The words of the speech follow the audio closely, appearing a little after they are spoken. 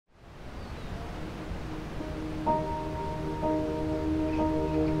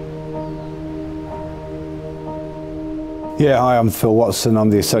Yeah, hi, I'm Phil Watson. I'm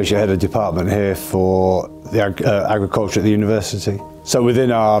the Associate Head of Department here for the Agriculture at the University. So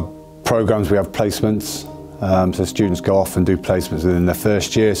within our programmes we have placements, so students go off and do placements within their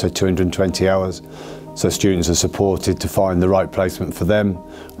first year, so 220 hours. So students are supported to find the right placement for them.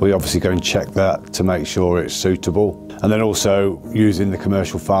 We obviously go and check that to make sure it's suitable. And then also using the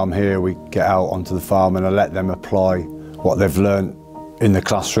commercial farm here, we get out onto the farm and I let them apply what they've learnt in the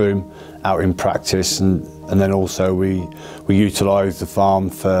classroom out in practice, and then also we utilise the farm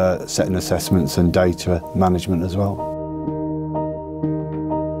for setting assessments and data management as well.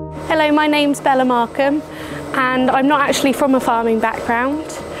 Hello, my name's Bella and I'm not actually from a farming background.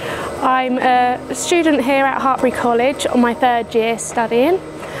 I'm a student here at Hartpury College on my third year studying.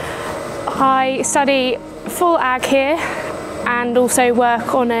 I study full ag here and also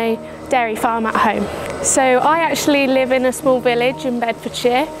work on a dairy farm at home. So I actually live in a small village in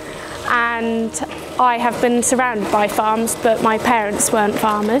Bedfordshire, and I have been surrounded by farms, but my parents weren't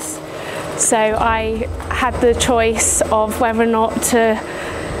farmers. So I had the choice of whether or not to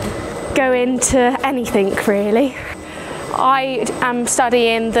go into anything really. I am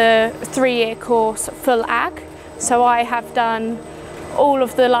studying the 3-year course full ag, so I have done all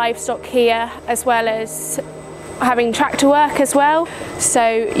of the livestock here as well as having tractor work as well. So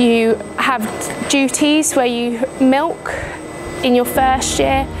you have duties where you milk in your first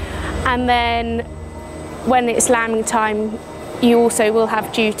year, and then when it's lambing time you also will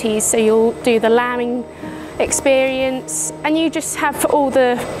have duties, so you'll do the lambing experience and you just have all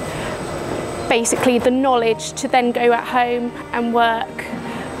the basically the knowledge to then go at home and work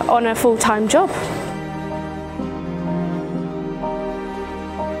on a full-time job.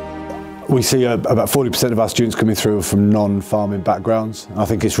 We see about 40% of our students coming through from non-farming backgrounds. I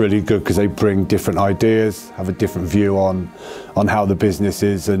think it's really good because they bring different ideas, have a different view on how the business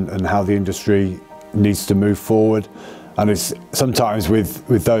is and how the industry needs to move forward. And it's sometimes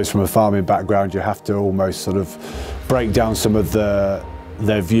with those from a farming background, you have to almost sort of break down some of their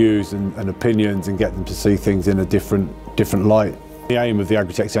views and opinions and get them to see things in a different light. The aim of the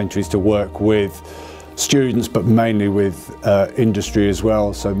Agri-Tech Centre is to work with students, but mainly with industry as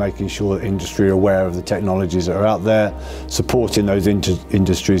well, so making sure that industry are aware of the technologies that are out there, supporting those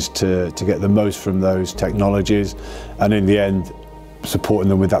industries to get the most from those technologies, and in the end supporting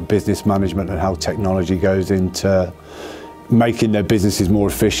them with that business management and how technology goes into making their businesses more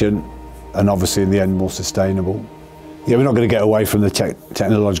efficient and obviously in the end more sustainable. Yeah, we're not going to get away from the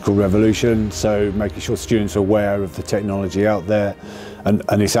technological revolution, so making sure students are aware of the technology out there and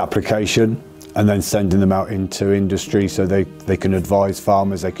its application, and then sending them out into industry so they can advise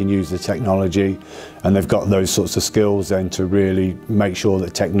farmers, they can use the technology, and they've got those sorts of skills then to really make sure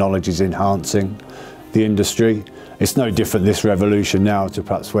that technology is enhancing the industry. It's no different, this revolution now, to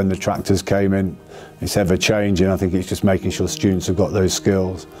perhaps when the tractors came in. It's ever changing. I think it's just making sure students have got those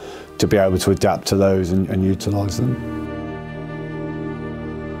skills to be able to adapt to those and utilise them.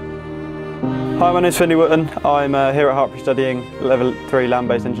 Hi, my name's Finley. I'm here at Hartpury studying level 3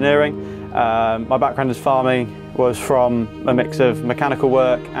 land-based engineering. My background as farming was from a mix of mechanical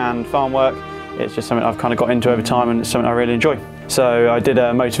work and farm work. It's just something I've kind of got into over time and it's something I really enjoy. So I did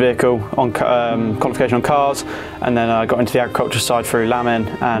a motor vehicle on qualification on cars, and then I got into the agriculture side through lambing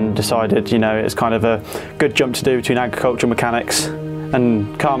and decided, you know, it's kind of a good jump to do between agriculture mechanics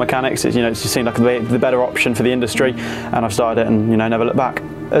and car mechanics. It just seemed like the better option for the industry, and I've started it and, you know, never looked back.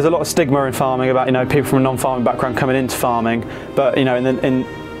 There's a lot of stigma in farming about, you know, people from a non-farming background coming into farming, but, you know, in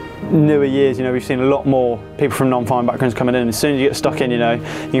newer years, you know, we've seen a lot more people from non-farming backgrounds coming in. As soon as you get stuck in, you know,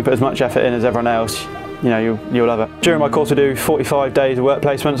 you can put as much effort in as everyone else, you know, you'll love it. During my course we do 45 days of work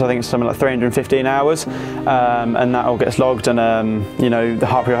placements. I think it's something like 315 hours, and that all gets logged, and you know, the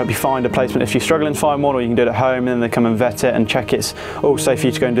Hartpury will help you find a placement if you're struggling to find one, or you can do it at home and then they come and vet it and check it's all safe for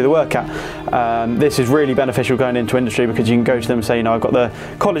you to go and do the work at. This is really beneficial going into industry because you can go to them and say, you know, I've got the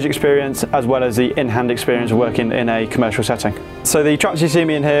college experience as well as the in-hand experience of working in a commercial setting. So the tractor you see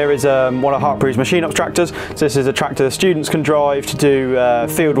me in here is one of Hartpury's machine ops tractors. So this is a tractor the students can drive to do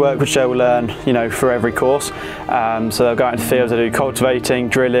field work, which they will learn, you know, for every course. So they'll go out into fields, they do cultivating,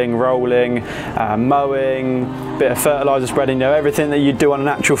 drilling, rolling, mowing, bit of fertiliser spreading, you know, everything that you do on an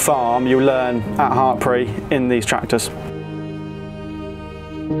actual farm you'll learn at Hartpury in these tractors.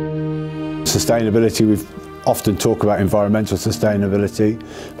 Sustainability, we've often talk about environmental sustainability,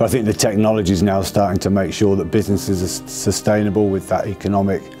 but I think the technology is now starting to make sure that businesses are sustainable with that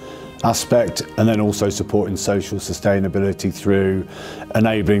economic aspect, and then also supporting social sustainability through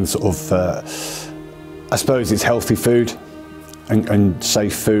enabling sort of I suppose it's healthy food and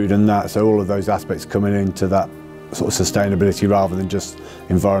safe food and that, so all of those aspects coming into that sort of sustainability rather than just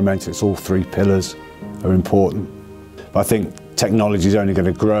environmental. It's all three pillars are important. But I think technology is only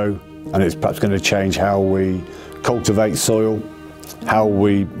going to grow, and it's perhaps going to change how we cultivate soil, how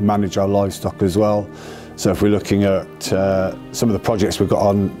we manage our livestock as well. So if we're looking at some of the projects we've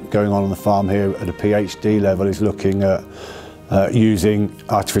got going on the farm here at a PhD level, is looking at using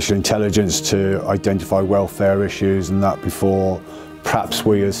artificial intelligence to identify welfare issues and that before perhaps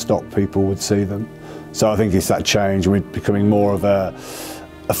we as stock people would see them. So I think it's that change, and we're becoming more of a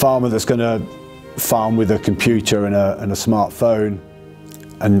farmer that's going to farm with a computer and a smartphone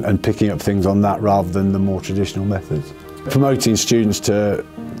and picking up things on that rather than the more traditional methods. Promoting students to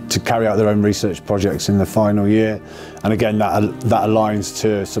carry out their own research projects in the final year, and again that aligns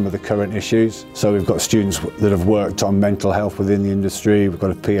to some of the current issues. So we've got students that have worked on mental health within the industry, we've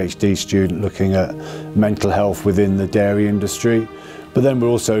got a PhD student looking at mental health within the dairy industry, but then we're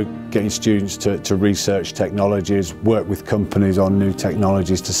also getting students to research technologies, work with companies on new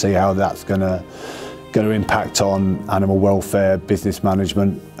technologies to see how that's going to impact on animal welfare, business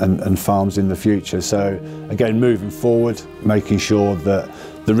management and farms in the future. So again, moving forward, making sure that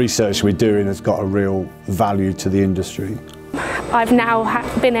the research we're doing has got a real value to the industry. I've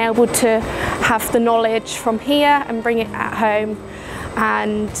now been able to have the knowledge from here and bring it at home,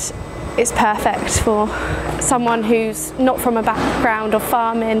 and it's perfect for someone who's not from a background of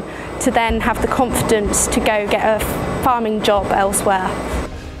farming to then have the confidence to go get a farming job elsewhere.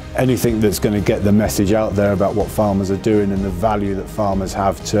 Anything that's going to get the message out there about what farmers are doing and the value that farmers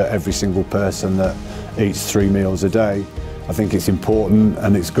have to every single person that eats 3 meals a day. I think it's important,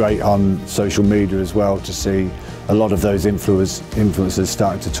 and it's great on social media as well to see a lot of those influencers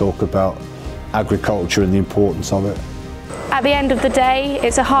starting to talk about agriculture and the importance of it. At the end of the day,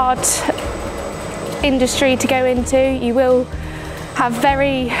 it's a hard industry to go into. You will have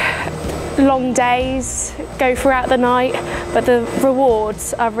very long days, go throughout the night, but the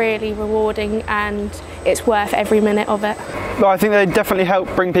rewards are really rewarding and it's worth every minute of it. Well, I think they definitely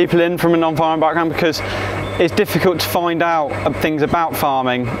help bring people in from a non-farming background, because it's difficult to find out things about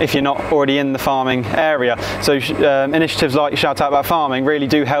farming if you're not already in the farming area. So initiatives like Shout Out About Farming really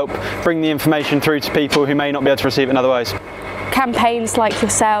do help bring the information through to people who may not be able to receive it in other ways. Campaigns like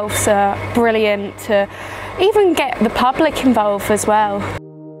yourselves are brilliant to even get the public involved as well.